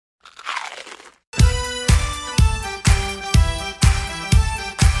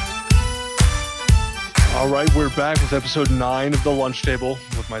All right, we're back with episode 9 of The Lunch Table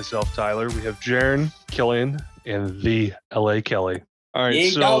with myself, Tyler. We have Jaren, Killian, and the LA Kelly. All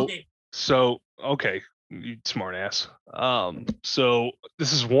right, so okay, you smart ass. So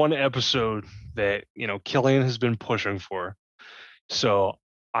this is one episode that, Killian has been pushing for. So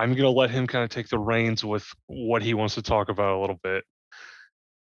I'm going to let him kind of take the reins with what he wants to talk about a little bit.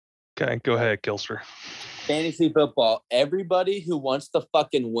 Okay, go ahead, Kilster. Fantasy football. Everybody who wants to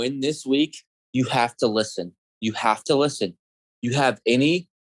fucking win this week, you have to listen. You have to listen. I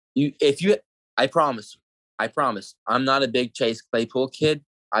promise. I'm not a big Chase Claypool kid.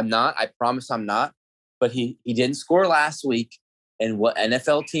 I'm not. I promise I'm not. But he didn't score last week. And what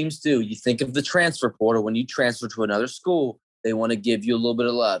NFL teams do, you think of the transfer portal. When you transfer to another school, they want to give you a little bit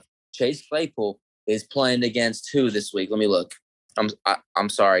of love. Chase Claypool is playing against who this week? Let me look. I'm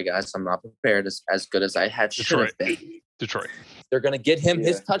sorry, guys. I'm not prepared as good as I had should have been. Detroit. They're going to get him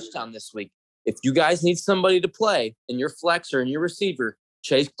his touchdown this week. If you guys need somebody to play in your flexor and your receiver,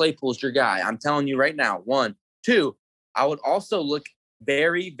 Chase Claypool's your guy. I'm telling you right now. 1, 2. I would also look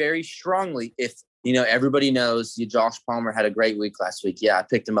very, very strongly if, everybody knows Josh Palmer had a great week last week. Yeah, I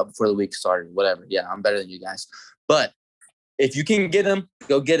picked him up before the week started. Whatever. Yeah, I'm better than you guys. But if you can get him,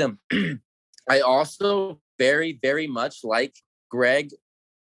 go get him. I also very, very much like Greg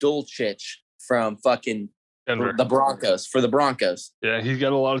Dulcich from fucking Denver. the Broncos. Yeah, he's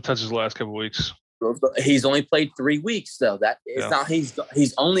got a lot of touches the last couple of weeks. He's only played 3 weeks, though. Not.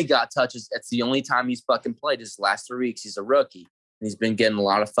 He's only got touches. That's the only time he's fucking played. His last 3 weeks, he's a rookie, and he's been getting a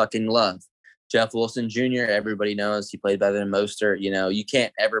lot of fucking love. Jeff Wilson Jr. Everybody knows he played better than Mostert. You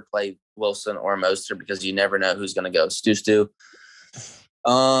can't ever play Wilson or Mostert because you never know who's going to go. Stu.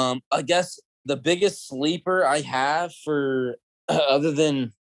 I guess the biggest sleeper I have for other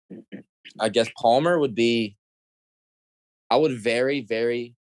than, I guess, Palmer would be, I would very,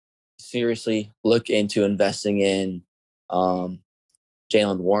 very seriously look into investing in Jaylen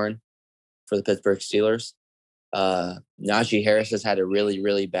Warren for the Pittsburgh Steelers. Najee Harris has had a really,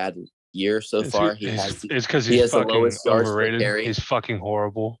 really bad year so far. It's because he's fucking overrated. He's fucking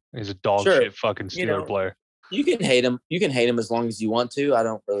horrible. He's a dog shit fucking Steeler player. You can hate him. You can hate him as long as you want to. I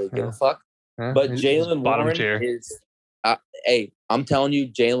don't really give a fuck. But Jaylen Warren is I'm telling you,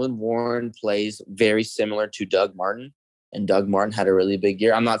 Jaylen Warren plays very similar to Doug Martin, and Doug Martin had a really big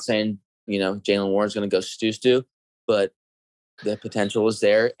year. I'm not saying, Jaylen Warren's going to go Stu, but the potential is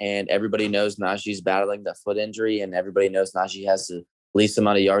there, and everybody knows Najee's battling the foot injury, and everybody knows Najee has the least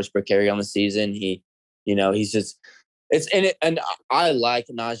amount of yards per carry on the season. He's just and I like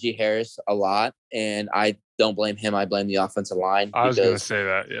Najee Harris a lot, and I don't blame him. I blame the offensive line. I was going to say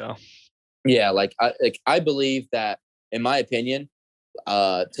that, yeah. Yeah, I believe that, in my opinion,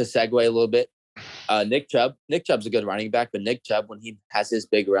 to segue a little bit, Nick Chubb's a good running back, but Nick Chubb, when he has his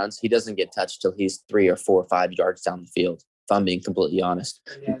big runs, he doesn't get touched till he's 3 or 4 or 5 yards down the field, if I'm being completely honest.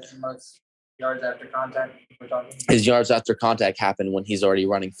 He has the most yards after contact. His yards after contact happen when he's already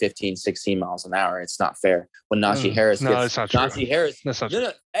running 15, 16 miles an hour. It's not fair. When Najee Harris gets... No, that's not true. Najee Harris... That's not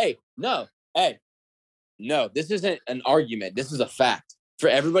true. No, this isn't an argument. This is a fact. For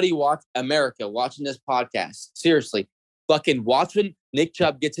everybody watching this podcast, seriously, fucking watch when Nick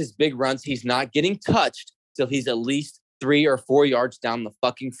Chubb gets his big runs. He's not getting touched till he's at least 3 or 4 yards down the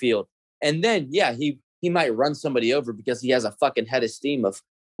fucking field. And then, he might run somebody over because he has a fucking head of steam of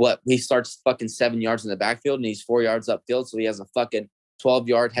what? He starts fucking 7 yards in the backfield and he's 4 yards upfield. So he has a fucking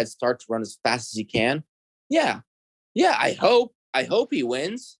 12-yard head start to run as fast as he can. Yeah, I hope he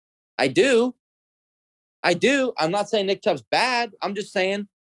wins. I do. I'm not saying Nick Chubb's bad. I'm just saying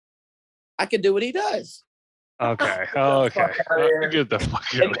I could do what he does. Okay. Get the fuck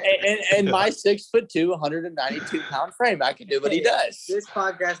out. And my 6'2", 192-pound frame, I can do what he does. This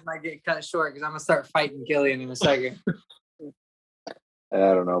podcast might get cut short because I'm gonna start fighting Killian in a second. I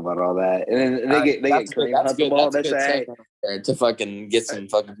don't know about all that. And then they get Kareem Hunt. That's good to fucking get some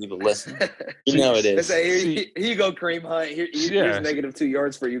fucking people listening. It is. Here you go, Kareem Hunt. Here's -2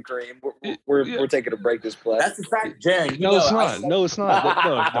 yards for you, Kareem. We're taking a break this play. That's the fact, Jaron. No, it's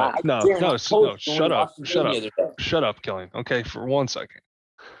not. No. Shut up, Killian. Okay, for 1 second.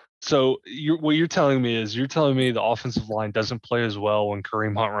 So what you're telling me the offensive line doesn't play as well when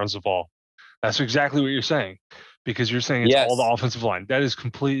Kareem Hunt runs the ball. That's exactly what you're saying. Because you're saying it's all the offensive line. That is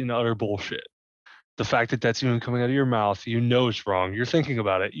complete and utter bullshit. The fact that that's even coming out of your mouth, it's wrong. You're thinking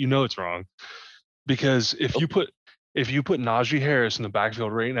about it, it's wrong. Because if you put Najee Harris in the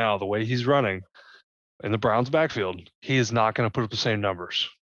backfield right now, the way he's running in the Browns backfield, he is not going to put up the same numbers.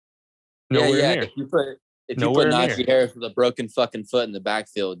 Nowhere near. If you put Najee Harris with a broken fucking foot in the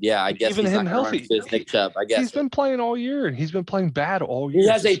backfield, yeah, I guess even he's him not healthy. Nick Chubb. I guess he's been playing all year, and he's been playing bad all year. He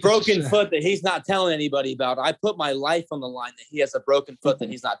has a broken foot that he's not telling anybody about. I put my life on the line that he has a broken foot that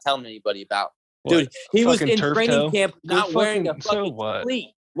he's not telling anybody about. What? Dude, he was in training camp not wearing a fucking cleat.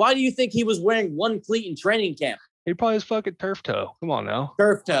 Why do you think he was wearing one cleat in training camp? He probably has fucking turf toe. Come on now.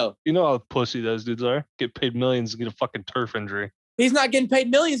 Turf toe. You know how pussy those dudes are? Get paid millions to get a fucking turf injury. He's not getting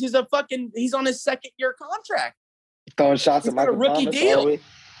paid millions. He's on his second-year contract. Throwing shots at Michael Thomas. He's got a rookie deal.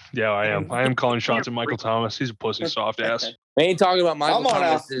 Yeah, I am. I am calling shots at Michael Thomas. He's a pussy soft ass. We ain't talking about Michael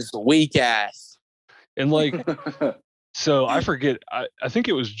Thomas's weak ass. And like, so I forget. I think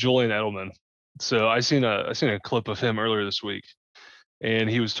it was Julian Edelman. So I seen a clip of him earlier this week, and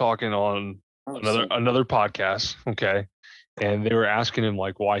he was talking on another podcast. Okay, and they were asking him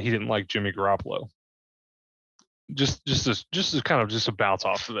like why he didn't like Jimmy Garoppolo. Just a bounce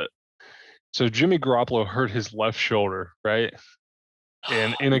off of it. So Jimmy Garoppolo hurt his left shoulder, right?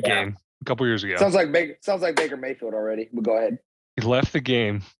 And in a game a couple years ago. Sounds like Baker Mayfield already. But go ahead. He left the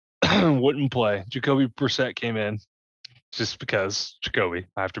game, wouldn't play. Jacoby Brissett came in, just because Jacoby,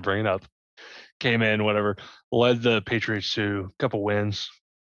 I have to bring it up, came in, whatever, led the Patriots to a couple wins.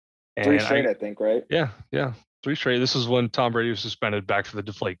 And 3 straight, I think, right? Yeah, 3 straight. This is when Tom Brady was suspended back for the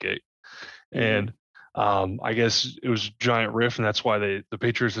Deflategate. And I guess it was a giant riff, and that's why the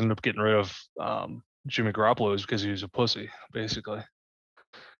Patriots ended up getting rid of Jimmy Garoppolo, is because he was a pussy, basically.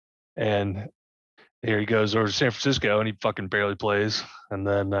 And here he goes over to San Francisco, and he fucking barely plays. And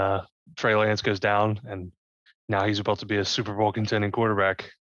then Trey Lance goes down, and now he's about to be a Super Bowl contending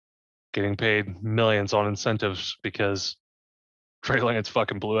quarterback, getting paid millions on incentives because Trey Lance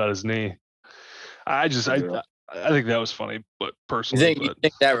fucking blew out his knee. I think that was funny, but personally, you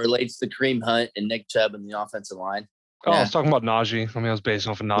think that relates to Kareem Hunt and Nick Chubb in the offensive line? Oh, I was talking about Najee. I mean, I was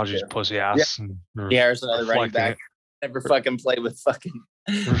basing off of Najee's pussy ass. Yeah, there's another running back. Never fucking played with fucking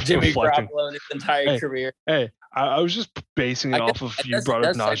Jimmy Garoppolo in his entire career. Hey, I was just basing it off of you brought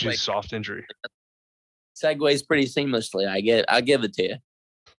up Najee's soft injury. Segues pretty seamlessly. I'll give it to you.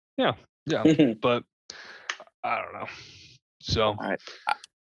 Yeah, but I don't know. So, all right,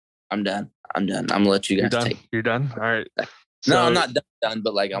 I'm done. I'm gonna let you guys take. You're done. All right. No, I'm not done.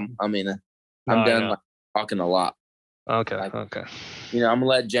 But like, I'm done like, talking a lot. Okay. Like, okay. I'm gonna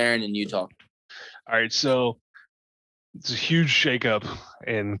let Jaron and you talk. All right. So it's a huge shakeup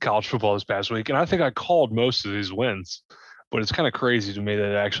in college football this past week, and I think I called most of these wins, but it's kind of crazy to me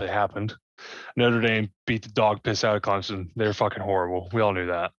that it actually happened. Notre Dame beat the dog piss out of Clemson. They're fucking horrible. We all knew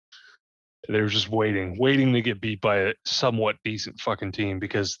that. They were just waiting to get beat by a somewhat decent fucking team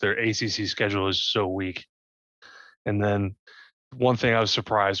because their ACC schedule is so weak. And then one thing I was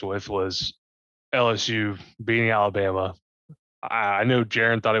surprised with was LSU beating Alabama. I know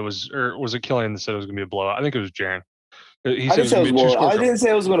Jaron thought it was, or was it Killian that said it was going to be a blowout? I think it was Jaron. He said I didn't say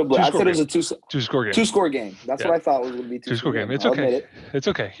it was going to blow. I said it was a two-score game. Two-score game. That's what I thought was going to be two-score game. It's okay. It's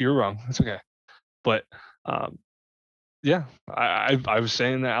okay. You're wrong. It's okay. But yeah, I was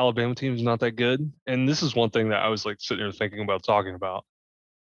saying that Alabama team is not that good, and this is one thing that I was like sitting here thinking about talking about.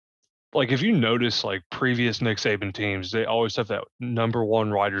 Like, if you notice, like previous Nick Saban teams, they always have that number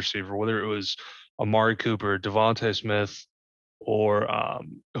one wide receiver, whether it was Amari Cooper, Devontae Smith, or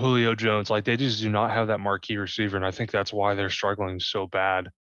Julio Jones. Like, they just do not have that marquee receiver, and I think that's why they're struggling so bad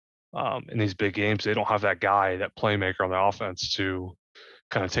in these big games. They don't have that guy, that playmaker on the offense to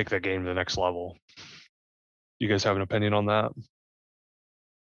kind of take that game to the next level. You guys have an opinion on that?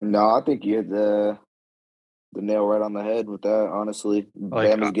 No, I think you hit the nail right on the head with that, honestly.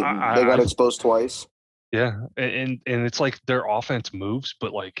 Like, they got exposed twice. Yeah, and it's like their offense moves,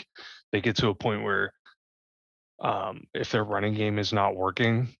 but like they get to a point where if their running game is not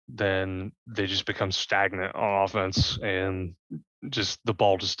working, then they just become stagnant on offense, and just the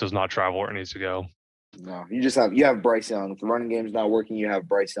ball just does not travel where it needs to go. No, you have Bryce Young. If the running game's not working, you have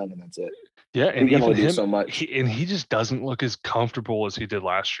Bryce Young, and that's it. Yeah, and he can only do so much. He just doesn't look as comfortable as he did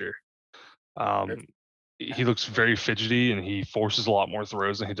last year. He looks very fidgety, and he forces a lot more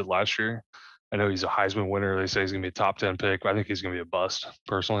throws than he did last year. I know he's a Heisman winner. They say he's going to be a top 10 pick, but I think he's going to be a bust,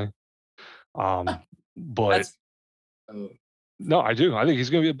 personally. But no, I do. I think he's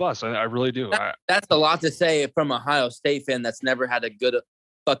going to be a bust. I really do. That's a lot to say from an Ohio State fan that's never had a good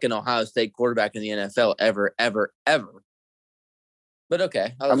fucking Ohio State quarterback in the NFL ever. But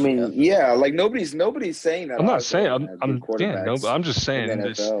okay. I mean, yeah, like nobody's saying that. I'm not saying I'm just saying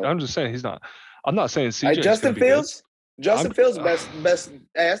I'm just saying he's not. I'm not saying CJ. Justin Fields. Justin Fields best.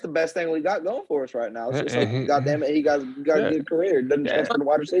 That's the best thing we got going for us right now. It's just like, goddamn it, he got a good career. Doesn't transfer to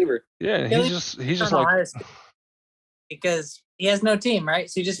wide receiver. Yeah, he's just like because he has no team, right?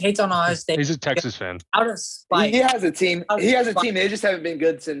 So he just hates on Ohio State. He's a Texas fan. Out of spite. He has a team. He has a team. They just haven't been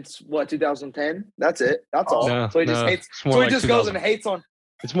good since 2010. That's it. That's all. No, so he just hates. So like he just goes and hates on.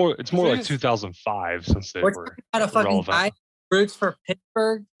 It's more like 2005 since they were a fucking guy roots for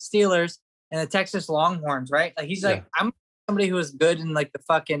Pittsburgh Steelers and the Texas Longhorns, right? Like he's like, I'm somebody who was good in like the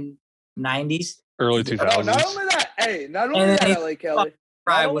fucking 90s, early 2000s. Not only that, not only that, LA Kelly.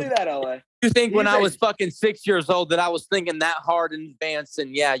 Not only that, LA. You think when I was fucking 6 years old that I was thinking that hard in advance?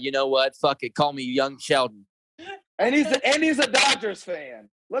 And yeah, you know what? Fuck it, call me Young Sheldon. And he's a Dodgers fan.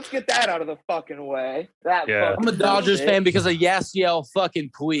 Let's get that out of the fucking way. I'm a Dodgers fan because of Yasiel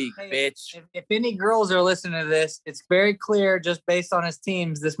fucking Puig, bitch. If any girls are listening to this, it's very clear just based on his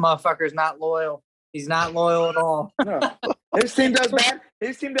teams, this motherfucker's not loyal. He's not loyal at all. No. His team does bad.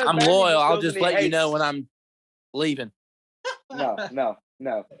 I'm loyal. I'll just let you know when I'm leaving. No.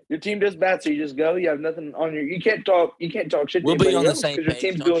 Your team does bad, so you just go. You have nothing on your. You can't talk shit. We'll be on the same page because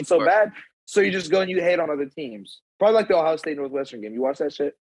your team's doing so bad. So you just go and you hate on other teams. Probably like the Ohio State Northwestern game. You watch that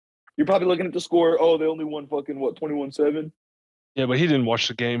shit? You're probably looking at the score. Oh, they only won fucking 21-7. Yeah, but he didn't watch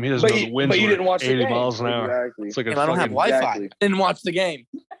the game. He doesn't know the winds were 80 miles an hour. Exactly. It's like I don't have Wi-Fi. Exactly. I didn't watch the game.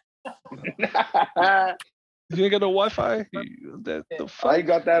 You ain't got no Wi-Fi? I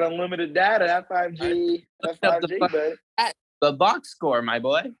got that unlimited data. That 5G. That 5G, baby. The box score, my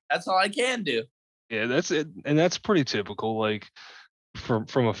boy. That's all I can do. Yeah, that's it. And that's pretty typical, like,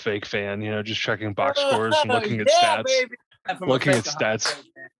 from a fake fan, just checking box scores and looking at stats. Baby. Looking at stats.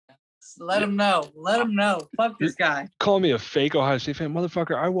 Let him know. Fuck this guy. Call me a fake Ohio State fan.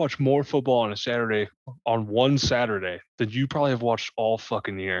 Motherfucker, I watch more football on one Saturday than you probably have watched all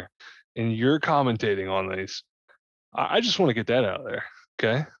fucking year. And you're commentating on these. I just want to get that out there.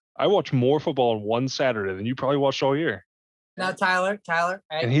 Okay? I watch more football on one Saturday than you probably watched all year. Now, Tyler.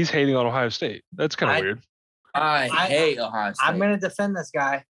 And he's hating on Ohio State. That's kind of weird. I hate Ohio State. I'm going to defend this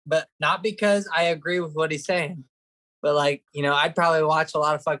guy, but not because I agree with what he's saying. But, like, I'd probably watch a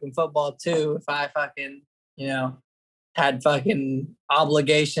lot of fucking football, too, if I fucking, had fucking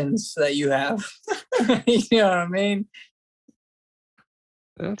obligations that you have. You know what I mean?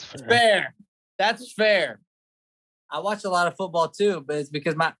 That's fair. That's fair. I watch a lot of football, too, but it's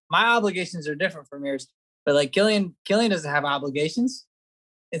because my obligations are different from yours. But, like, Killian doesn't have obligations.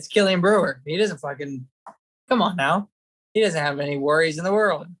 It's Killian Brewer. He doesn't fucking – come on now. He doesn't have any worries in the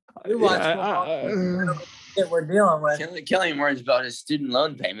world. We watch football. That we're dealing with. Killian worries about his student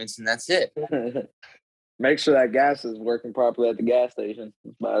loan payments, and that's it. Make sure that gas is working properly at the gas station.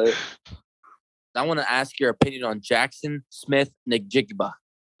 That's about it. I want to ask your opinion on Jackson Smith-Njigba.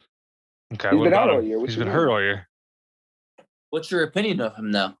 Okay, he's been out all year. He's been hurt all year. What's your opinion of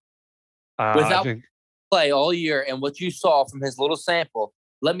him, though? Without play all year and what you saw from his little sample,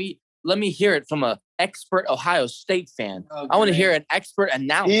 let me hear it from an expert Ohio State fan. Okay. I want to hear an expert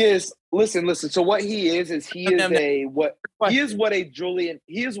analysis. He is listen. So what he is what a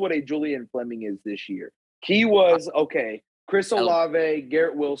Julian Fleming is this year. He was Chris Olave,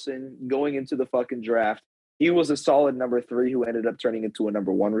 Garrett Wilson going into the fucking draft. He was a solid number 3 who ended up turning into a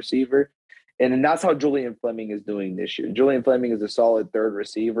number 1 receiver. And that's how Julian Fleming is doing this year. Julian Fleming is a solid 3rd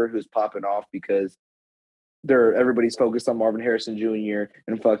receiver who's popping off because everybody's focused on Marvin Harrison Jr.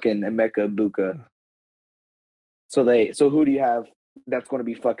 and fucking Emeka Buka. So who do you have that's going to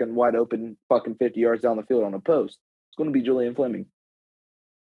be fucking wide open fucking 50 yards down the field on a post? It's going to be Julian Fleming.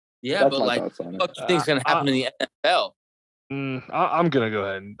 Yeah, that's but like, what do you think is going to happen in the NFL? I'm going to go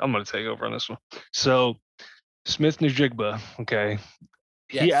ahead and I'm going to take over on this one. So Smith-Njigba, okay,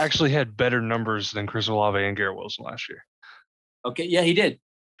 yes. He actually had better numbers than Chris Olave and Garrett Wilson last year. Okay, yeah, he did.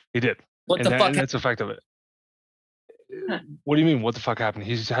 What the fuck? And that's the fact of it. What do you mean? What the fuck happened?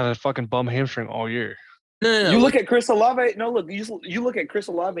 He's had a fucking bum hamstring all year. No. You look at Chris Olave. No, look. You look at Chris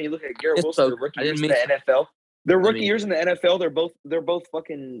Olave. And you look at Garrett Wilson. Their rookie years in the NFL. Their rookie years in the NFL. They're both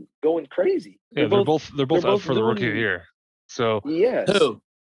fucking going crazy. They're both up for the rookie of the year. So yeah. Who?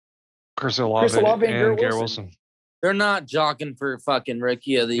 Chris Olave and Garrett Wilson. They're not jogging for fucking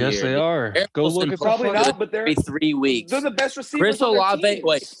rookie of the year. Yes, they are. Go look at probably not, but they're 3 weeks. They're the best receivers. Chris Olave.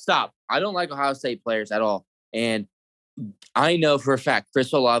 Wait, stop. I don't like Ohio State players at all, and I know for a fact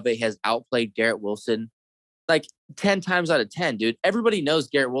Chris Olave has outplayed Garrett Wilson like 10 times out of 10, dude. Everybody knows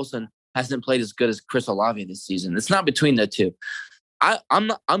Garrett Wilson hasn't played as good as Chris Olave this season. It's not between the two.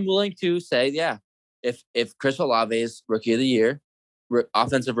 I'm willing to say, yeah, if Chris Olave is rookie of the year,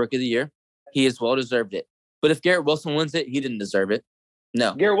 offensive rookie of the year, he has well deserved it. But if Garrett Wilson wins it, he didn't deserve it.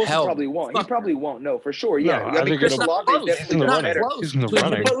 No. Garrett Wilson probably won't. He probably won't. No, for sure. Yeah. No, I think Chris Olave is definitely better. He's in the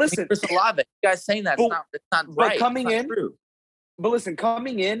running. But listen, Chris Olave, you guys saying that's not right. But coming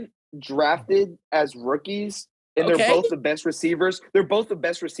in, drafted as rookies, and they're both the best receivers. They're both the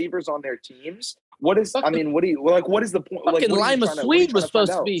best receivers on their teams. What is the point? Fucking Lima Swede was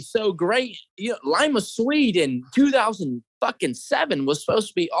supposed to be so great. Lima Swede in 2007 was supposed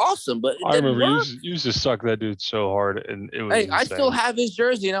to be awesome, but I remember you used to suck that dude so hard, and it was. Hey, insane. I still have his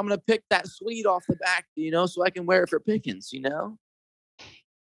jersey, and I'm gonna pick that Swede off the back, so I can wear it for Pickens.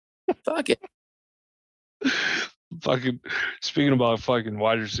 Fuck it. Fucking speaking about fucking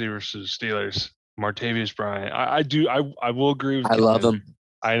wide receivers to the Steelers, Martavius Bryant. I will agree with. I love him.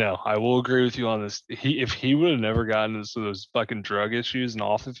 I know. I will agree with you on this. If he would have never gotten into those fucking drug issues and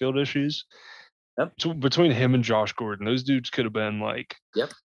off the field issues, between him and Josh Gordon, those dudes could have been like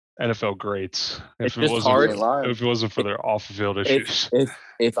NFL greats if it wasn't for their off the field issues.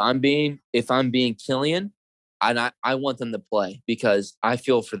 If I'm being Killian, I want them to play because I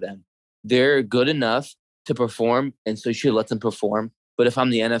feel for them. They're good enough to perform, and so you should let them perform. But if I'm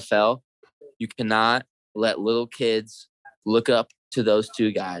the NFL, you cannot let little kids look up to those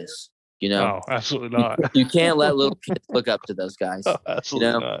two guys. No, absolutely not. You can't let little kids look up to those guys. No,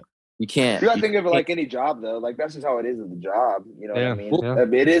 absolutely not. You can't. You gotta think of it like any job, though. Like that's just how it is as a job. You know what I mean? Yeah.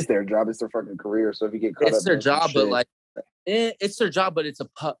 It is their job. It's their fucking career. So if you get caught it's their job, but it's their job, but it's a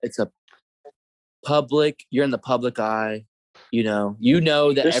public. You're in the public eye. You know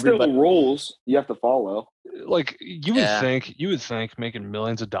that there's everybody still rules you have to follow. Like you would think making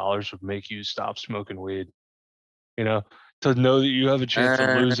millions of dollars would make you stop smoking weed. To know that you have a chance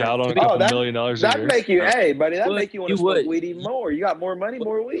to lose out on a couple $1 million a year. That'd make you, hey, buddy, that'd make you want to smoke weed even more. You got more money,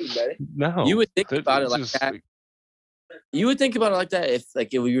 more weed, buddy. No. You would think about it like that. You would think about it like that if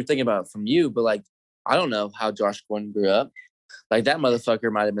you were thinking about it from you, but I don't know how Josh Gordon grew up. That motherfucker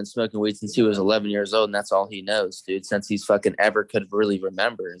might have been smoking weed since he was 11 years old, and that's all he knows, dude. Since he's fucking ever could really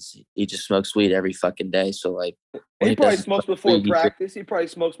remember, he just smokes weed every fucking day. So he probably smokes before practice. He probably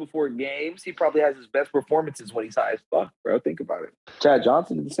smokes before games. He probably has his best performances when he's high as fuck, bro. Think about it. Chad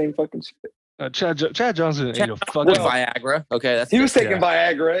Johnson did the same fucking shit. Chad Johnson ate a fucking Viagra. Okay, he was taking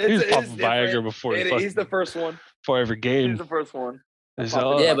Viagra. He was popping Viagra before. He's the first one. For every game. He's the first one. You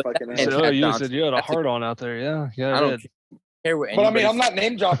said you had a heart on out there. Yeah. I don't care what. But I mean, I'm not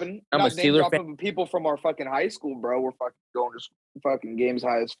name dropping. I'm not name dropping people from our fucking high school, bro. We're fucking going to fucking games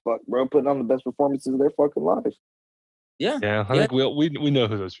high as fuck, bro. Putting on the best performances of their fucking lives. Yeah. I think we know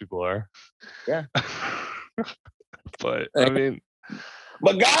who those people are. Yeah. But I mean,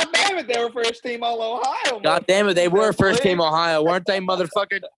 but god damn it, they were first team all Ohio. God damn it, they were first team Ohio, weren't they,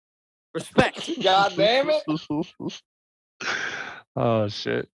 motherfucker? Respect. God damn it. Oh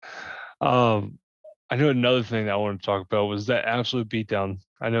shit. I know another thing that I wanted to talk about was that absolute beatdown.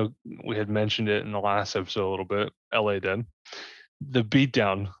 I know we had mentioned it in the last episode a little bit. LA did. The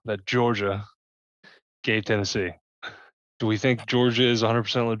beatdown that Georgia gave Tennessee. Do we think Georgia is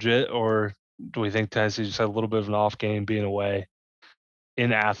 100% legit, or do we think Tennessee just had a little bit of an off game being away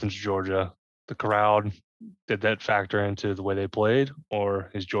in Athens, Georgia? The crowd, did that factor into the way they played, or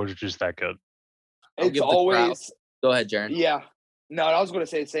is Georgia just that good? It's always. Go ahead, Jaron. Yeah. No, I was going to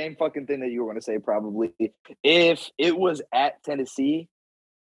say the same fucking thing that you were going to say probably. If it was at Tennessee,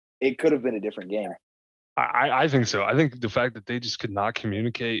 it could have been a different game. I think so. I think the fact that they just could not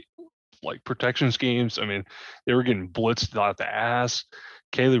communicate protection schemes. I mean, they were getting blitzed out the ass.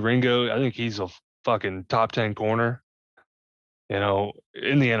 Kaylee Ringo, I think he's a fucking top 10 corner. In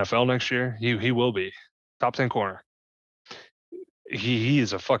the NFL next year, he will be top 10 corner. He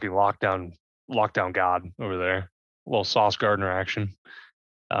is a fucking lockdown god over there. A little Sauce Gardner action.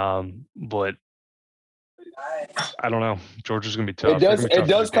 But I don't know. Georgia's gonna be tough. It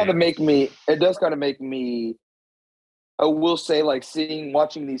does kind of make me. I will say,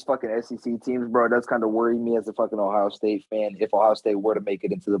 watching these fucking SEC teams, bro, it does kind of worry me as a fucking Ohio State fan. If Ohio State were to make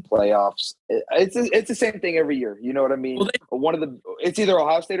it into the playoffs, it's the same thing every year. You know what I mean? It's either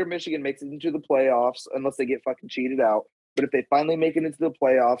Ohio State or Michigan makes it into the playoffs unless they get fucking cheated out. But if they finally make it into the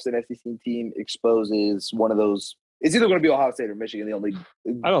playoffs, an SEC team exposes one of those. It's either going to be Ohio State or Michigan, the only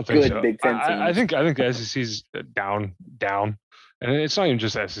I don't think good so. Big Ten team. I think the SEC's down, and it's not even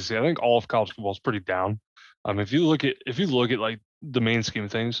just SEC. I think all of college football is pretty down. If you look at the main scheme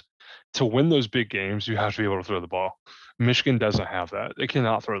of things, to win those big games, you have to be able to throw the ball. Michigan doesn't have that. They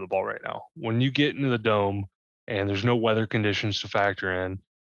cannot throw the ball right now. When you get into the dome and there's no weather conditions to factor in,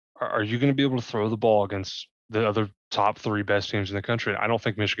 are you going to be able to throw the ball against the other top 3 best teams in the country? I don't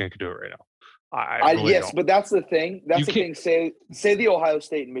think Michigan could do it right now. Yes, but that's the thing. Say the Ohio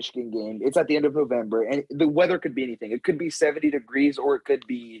State and Michigan game. It's at the end of November, and the weather could be anything. It could be 70 degrees, or it could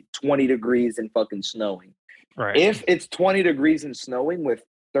be 20 degrees and fucking snowing. Right. If it's 20 degrees and snowing with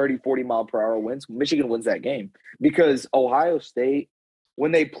 30, 40 mile per hour winds, Michigan wins that game, because Ohio State,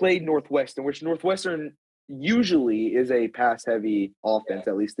 when they played Northwestern, which Northwestern, usually is a pass-heavy offense,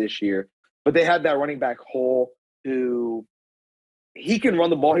 at least this year. But they had that running back Hole who he can run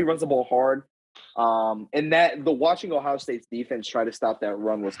the ball. He runs the ball hard. And that the watching Ohio State's defense try to stop that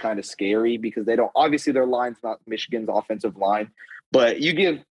run was kind of scary because they don't – obviously their line's not Michigan's offensive line. But you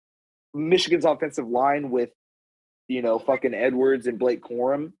give Michigan's offensive line with, fucking Edwards and Blake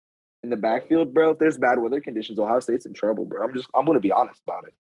Corum in the backfield, bro. If there's bad weather conditions, Ohio State's in trouble, bro. I'm going to be honest about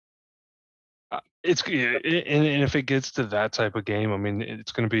it. And if it gets to that type of game, I mean,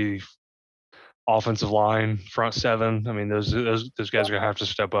 it's going to be offensive line, front seven. I mean, those guys are going to have to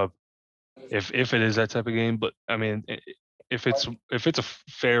step up if it is that type of game. But I mean, if it's a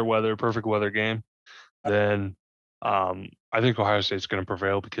fair weather, perfect weather game, then I think Ohio State's going to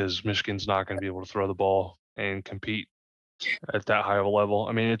prevail because Michigan's not going to be able to throw the ball and compete at that high of a level.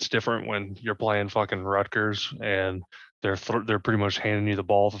 I mean, it's different when you're playing fucking Rutgers and they're pretty much handing you the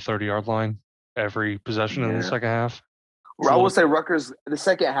ball at the 30-yard line every possession in the second half. I will say Rutgers, the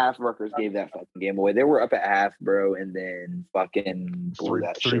second half, Rutgers gave that fucking game away. They were up at half, bro, and then fucking blew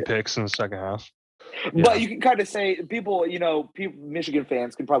that three shit. picks in the second half. But you can kind of say people, Michigan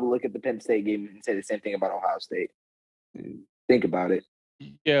fans can probably look at the Penn State game and say the same thing about Ohio State. Think about it.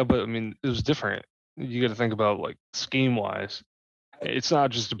 Yeah, but I mean, it was different. You got to think about like scheme wise. It's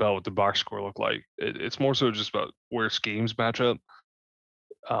not just about what the box score looked like. It's more so just about where schemes match up.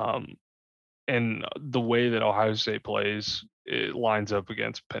 And the way that Ohio State plays, it lines up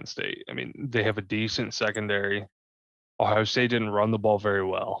against Penn State. I mean, they have a decent secondary. Ohio State didn't run the ball very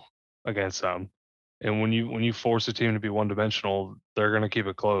well against them. And when you force a team to be one-dimensional, they're going to keep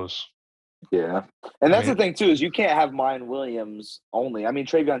it close. Yeah. And that's the thing, too, is you can't have Mayan Williams only. I mean,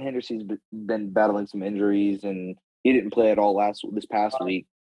 Travion Henderson's been battling some injuries, and he didn't play at all this past week.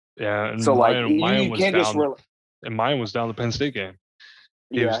 Yeah, and so, Mayan was down. And Mayan was down the Penn State game.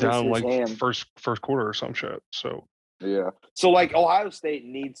 He was down first quarter or some shit. So yeah. So Ohio State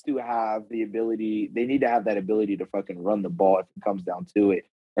needs to have the ability. They need to have that ability to fucking run the ball if it comes down to it.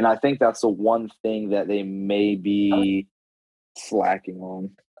 And I think that's the one thing that they may be slacking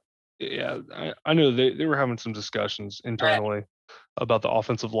on. Yeah, I know they were having some discussions internally about the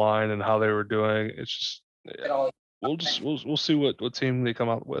offensive line and how they were doing. It's just we'll see what team they come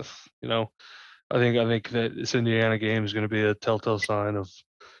out with. I think that this Indiana game is going to be a telltale sign of,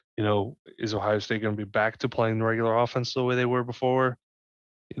 is Ohio State going to be back to playing the regular offense the way they were before?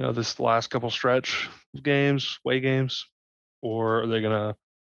 This last couple stretch of games, away games, or are they going to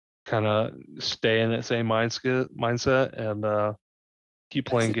kind of stay in that same mindset and keep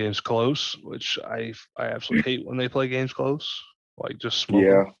playing games close, which I absolutely hate when they play games close. Like just smoke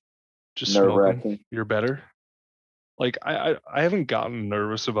them. Just smoke them. You're better. Like I haven't gotten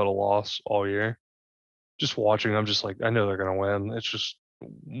nervous about a loss all year. Just watching, I'm just like, I know they're gonna win. It's just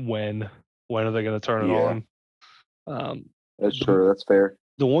when are they gonna turn it on? That's true. That's fair.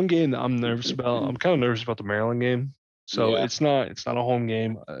 The one game that I'm nervous about, I'm kind of nervous about the Maryland game. So it's not a home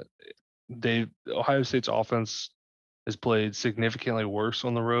game. Ohio State's offense has played significantly worse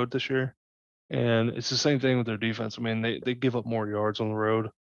on the road this year. And it's the same thing with their defense. I mean, they give up more yards on the road.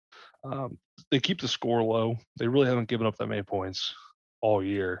 They keep the score low. They really haven't given up that many points all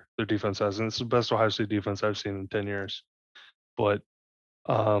year. Their defense hasn't. It's the best Ohio State defense I've seen in 10 years. But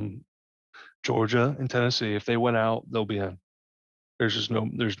Georgia and Tennessee, if they went out, they'll be in. There's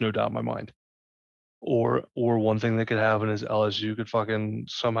no doubt in my mind. Or one thing that could happen is LSU could fucking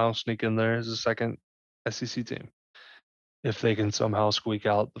somehow sneak in there as a second SEC team. If they can somehow squeak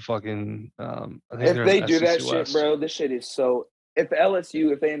out the fucking, if they do that shit, bro, this shit is so. If they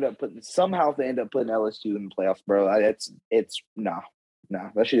end up putting LSU in the playoffs, bro, it's nah,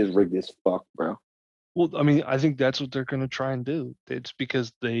 that shit is rigged as fuck, bro. Well, I mean, I think that's what they're gonna try and do. It's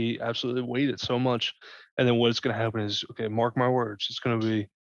because they absolutely waited so much, and then what's gonna happen is, okay, mark my words, it's gonna be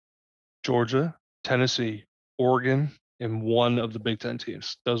Georgia, Tennessee, Oregon, and one of the Big Ten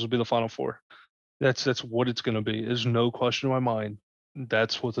teams. Those will be the Final Four. That's what it's going to be. There's no question in my mind.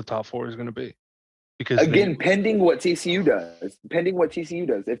 That's what the top four is going to be. Because pending what TCU does.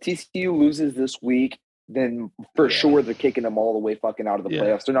 If TCU loses this week, then for sure they're kicking them all the way fucking out of the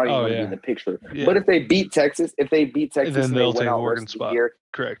playoffs. They're not even going to be in the picture. Yeah. But if they beat Texas, and then they'll take Oregon spot. Year,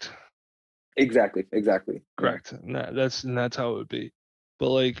 correct. Exactly. Correct. Yeah. And that's how it would be.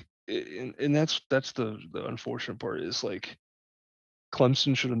 But and that's the unfortunate part is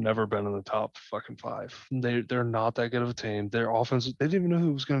Clemson should have never been in the top fucking five. They're not that good of a team. Their offense, they didn't even know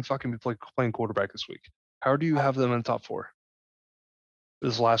who was going to fucking be playing quarterback this week. How do you have them in the top four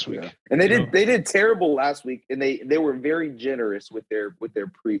this last week? Yeah. And they did terrible last week, and they were very generous with their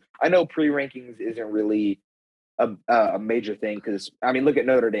pre. I know pre-rankings isn't really a major thing because I mean, look at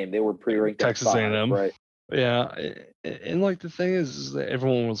Notre Dame. They were pre-ranked Texas A&M, right? Yeah, and like the thing is that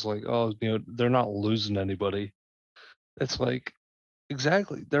everyone was like, "Oh, they're not losing anybody." It's like,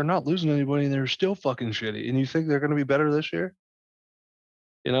 exactly, they're not losing anybody, and they're still fucking shitty. And you think they're gonna be better this year?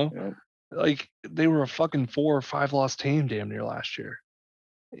 Yeah. Like they were a fucking 4 or 5 loss team damn near last year.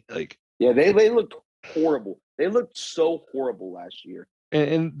 Like, yeah, they looked horrible. They looked so horrible last year.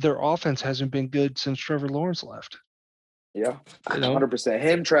 And their offense hasn't been good since Trevor Lawrence left. Yeah, 100%.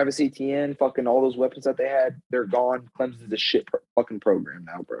 Him, Travis Etienne, fucking all those weapons that they had, they're gone. Clemson's a shit fucking program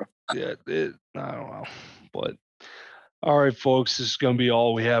now, bro. Yeah, I don't know. But all right, folks, this is going to be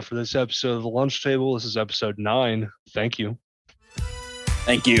all we have for this episode of The Lunch Table. This is episode 9. Thank you.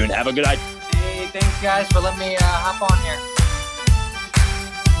 Thank you, and have a good night. Hey, thanks, guys, for letting me hop on here.